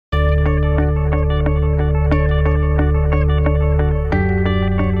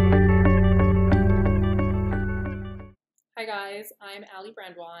I'm Allie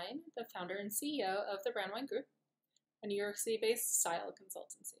Brandwine, the founder and CEO of the Brandwine Group, a New York City-based style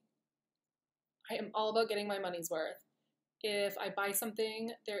consultancy. I am all about getting my money's worth. If I buy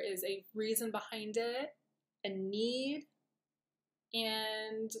something, there is a reason behind it, a need,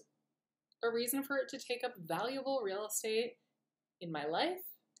 and a reason for it to take up valuable real estate in my life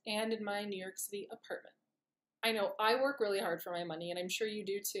and in my New York City apartment. I know I work really hard for my money, and I'm sure you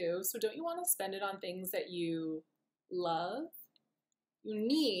do too, so don't you want to spend it on things that you love, you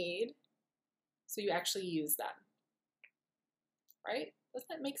need, so you actually use them, right? Doesn't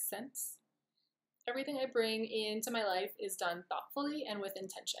that make sense? Everything I bring into my life is done thoughtfully and with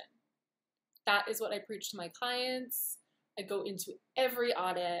intention. That is what I preach to my clients. I go into every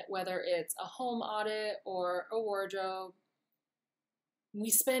audit, whether it's a home audit or a wardrobe. We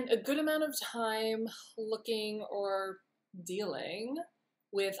spend a good amount of time looking or dealing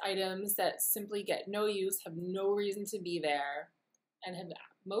with items that simply get no use, have no reason to be there, and have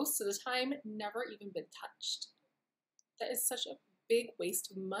most of the time never even been touched. That is such a big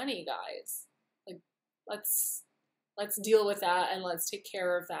waste of money, guys. Like, let's deal with that and let's take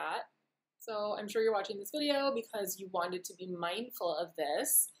care of that. So I'm sure you're watching this video because you wanted to be mindful of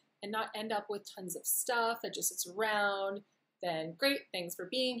this and not end up with tons of stuff that just sits around. Then great, thanks for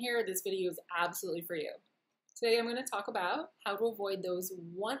being here. This video is absolutely for you. Today I'm going to talk about how to avoid those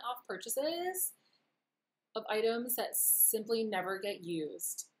one-off purchases of items that simply never get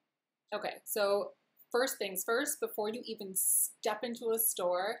used. Okay, so first things first, before you even step into a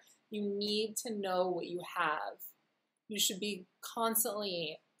store, you need to know what you have. You should be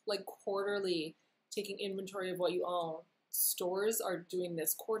constantly, like quarterly, taking inventory of what you own. Stores are doing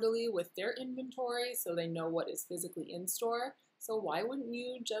this quarterly with their inventory so they know what is physically in store. So why wouldn't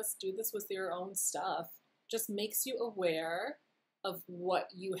you just do this with your own stuff? Just makes you aware of what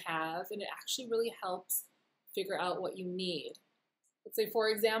you have, and it actually really helps figure out what you need. Let's say, for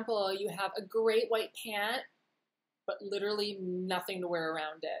example, you have a great white pant, but literally nothing to wear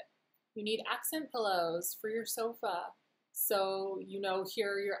around it. You need accent pillows for your sofa. So you know,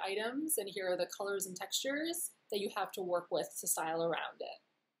 here are your items and here are the colors and textures that you have to work with to style around it.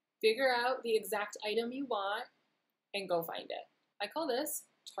 Figure out the exact item you want and go find it. I call this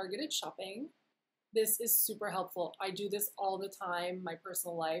targeted shopping. This is super helpful. I do this all the time in my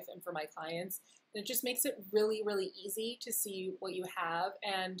personal life and for my clients. And it just makes it really, really easy to see what you have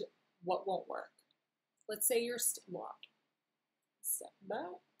and what won't work. Let's say you're,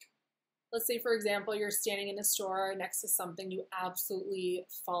 Let's say, for example, you're standing in a store next to something you absolutely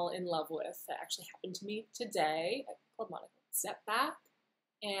fall in love with. That actually happened to me today at Club Monaco. Step back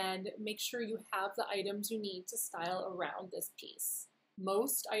and make sure you have the items you need to style around this piece.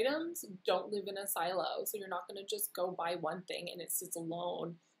 Most items don't live in a silo, so you're not going to just go buy one thing and it sits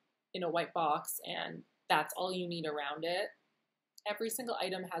alone in a white box and that's all you need around it. Every single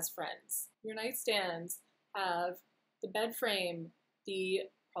item has friends. Your nightstands have the bed frame,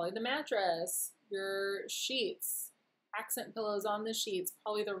 probably the mattress, your sheets, accent pillows on the sheets,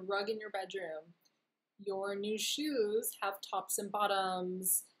 probably the rug in your bedroom. Your new shoes have tops and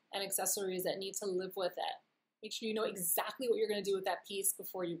bottoms and accessories that need to live with it. Make sure you know exactly what you're going to do with that piece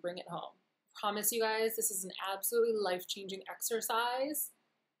before you bring it home. I promise you guys, this is an absolutely life-changing exercise,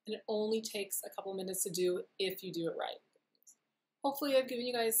 and it only takes a couple minutes to do if you do it right. Hopefully I've given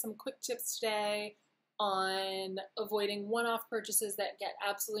you guys some quick tips today on avoiding one-off purchases that get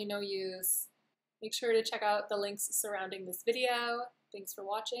absolutely no use. Make sure to check out the links surrounding this video. Thanks for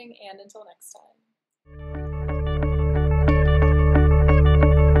watching, and until next time.